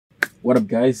What up,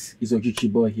 guys? It's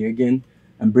Ojichi Boy here again.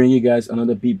 I'm bringing you guys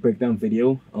another beat breakdown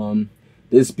video.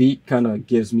 This beat kind of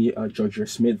gives me Jorja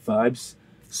Smith vibes.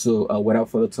 So without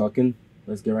further talking,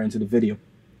 let's get right into the video.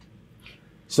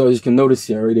 So as you can notice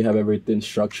here, I already have everything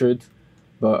structured.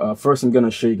 But first, I'm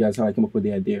gonna show you guys how I came up with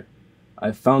the idea.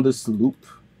 I found this loop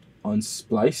on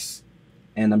Splice,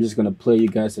 and I'm just gonna play you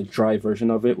guys a dry version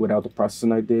of it without the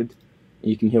processing I did, and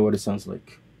you can hear what it sounds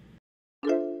like.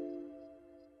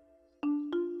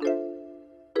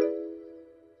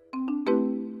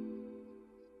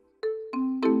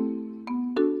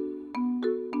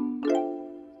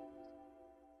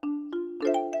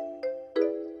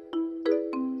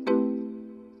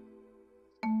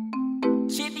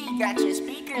 Chippy got your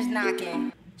speakers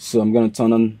knocking. So I'm gonna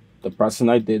turn on the processing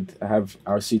I did. I have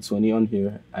RC20 on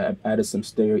here. I added some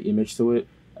stereo image to it,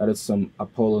 added some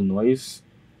Apollo noise,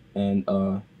 and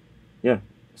yeah,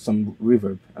 some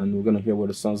reverb. And we're gonna hear what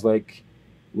it sounds like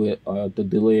with the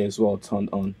delay as well turned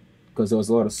on, because there was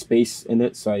a lot of space in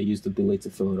it, so I used the delay to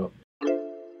fill it up.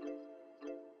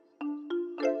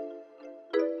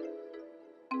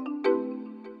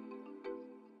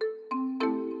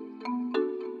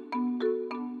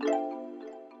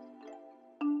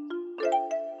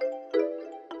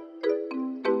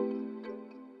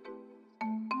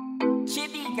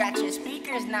 Chippy got your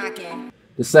speakers knocking.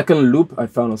 The second loop I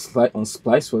found on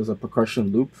Splice was a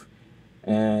percussion loop,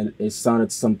 and it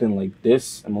sounded something like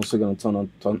this. I'm also gonna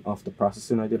turn off the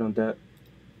processing I did on that,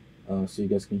 so you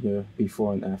guys can hear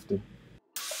before and after.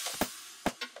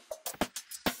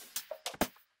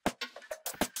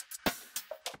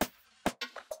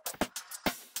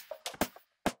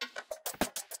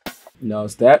 And that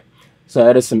was that. So I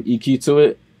added some EQ to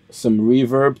it, some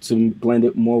reverb to blend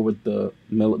it more with the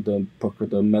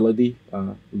melody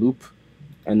loop,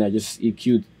 and I just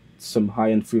EQ'd some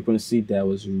high-end frequency that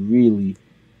was really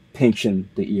pinching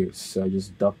the ears. So I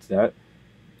just ducked that,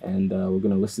 and we're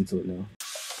gonna listen to it now.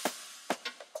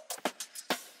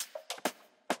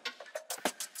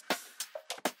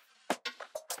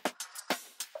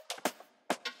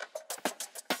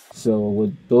 So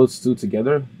with those two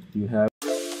together, you have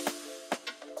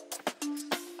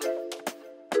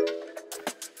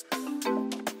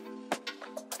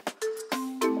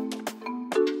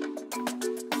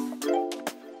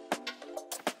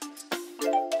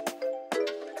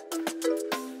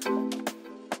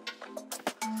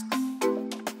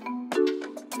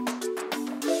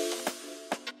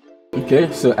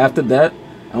okay. So after that,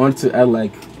 I wanted to add,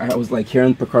 like, I was like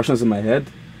hearing percussions in my head,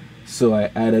 so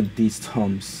I added these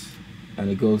toms, and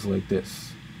it goes like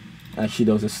this. Actually,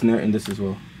 there was a snare in this as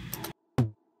well.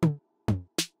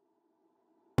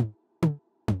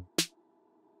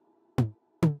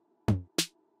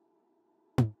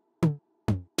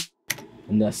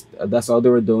 And that's all they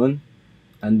were doing.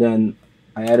 And then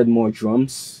I added more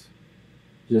drums,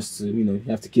 just to, you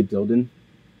have to keep building.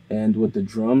 And with the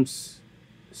drums,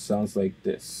 it sounds like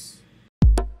this.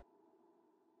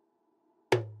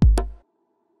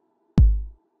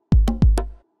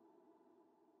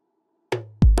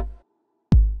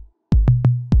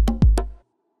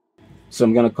 So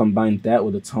I'm gonna combine that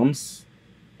with the toms,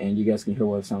 and you guys can hear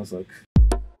what it sounds like.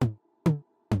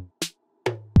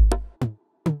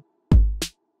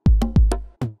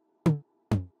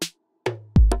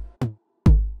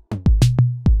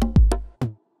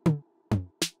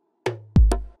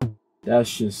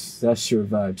 That's your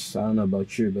vibes. I don't know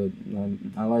about you, but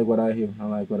I like what I hear. I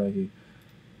like what I hear.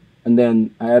 And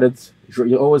then I added.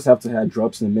 You always have to have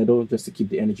drops in the middle just to keep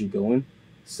the energy going.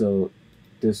 So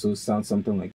this will sound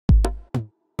something like.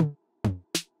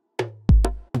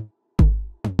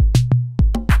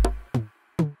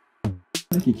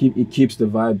 It keeps the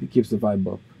vibe. It keeps the vibe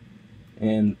up.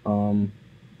 And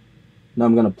now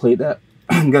I'm gonna play that.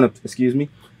 I'm gonna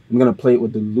play it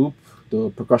with the loop, the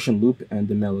percussion loop, and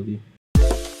the melody.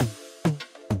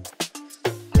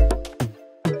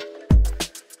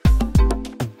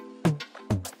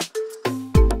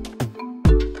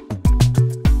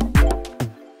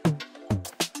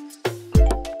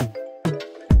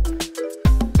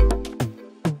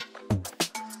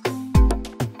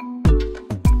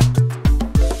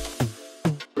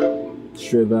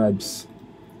 Straight vibes.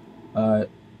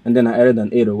 And then I added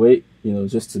an 808,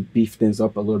 just to beef things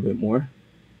up a little bit more.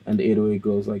 And the 808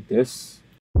 goes like this.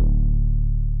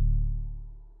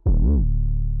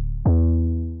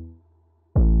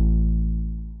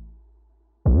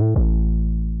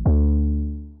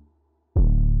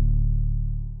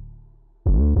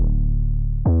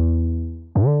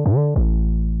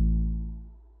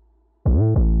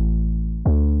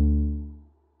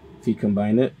 If you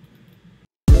combine it,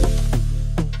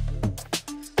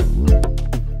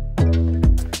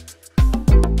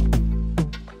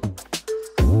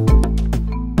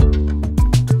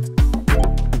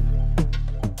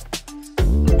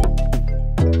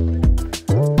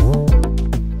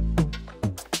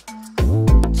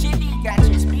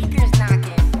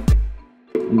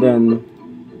 And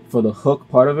then for the hook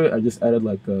part of it, I just added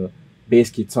like a bass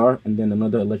guitar and then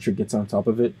another electric guitar on top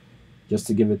of it, just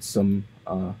to give it some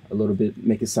a little bit,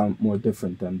 make it sound more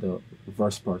different than the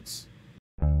verse parts.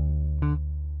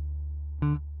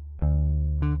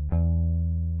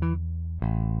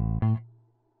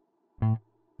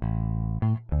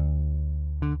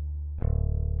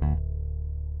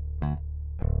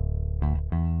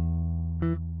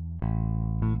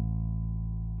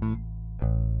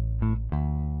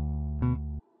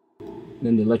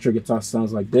 Then the electric guitar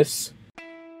sounds like this.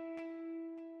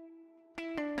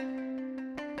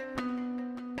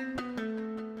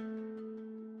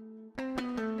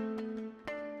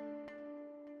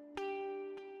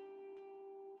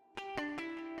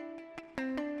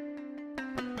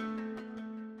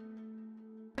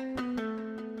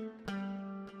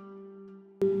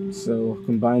 So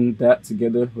combine that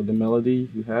together with the melody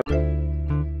you have.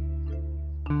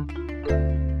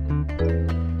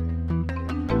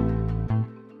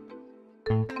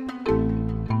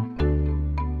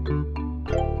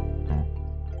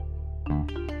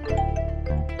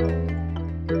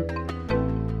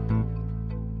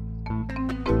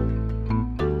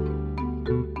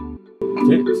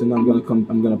 Okay, so now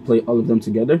I'm gonna play all of them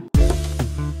together.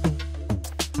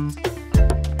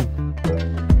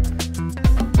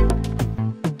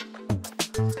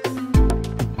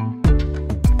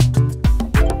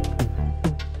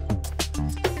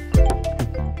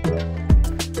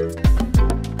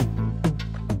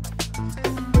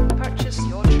 Purchase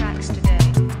your tracks today.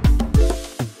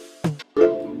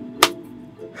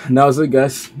 And that was it,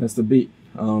 guys. That's the beat.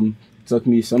 Took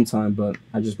me some time, but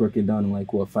I just broke it down in like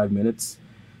 5 minutes.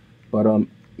 But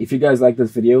if you guys like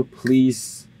this video,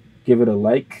 please give it a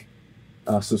like,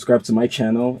 subscribe to my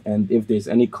channel, and if there's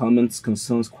any comments,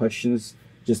 concerns, questions,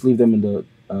 just leave them in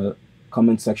the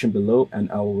comment section below,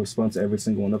 and I will respond to every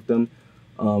single one of them.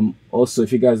 Also,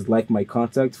 if you guys like my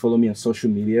content, follow me on social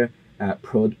media at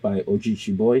prod by OG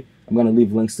Chiboy. I'm gonna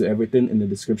leave links to everything in the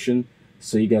description,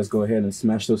 so you guys go ahead and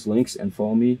smash those links and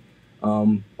follow me.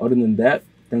 Other than that,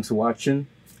 thanks for watching.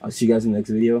 I'll see you guys in the next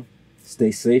video.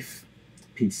 Stay safe.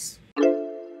 Peace.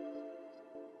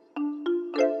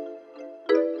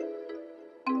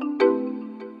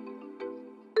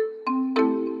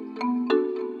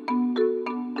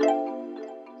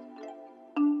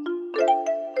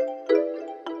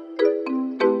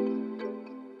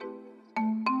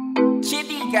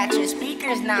 Chibi got your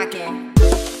speakers knocking.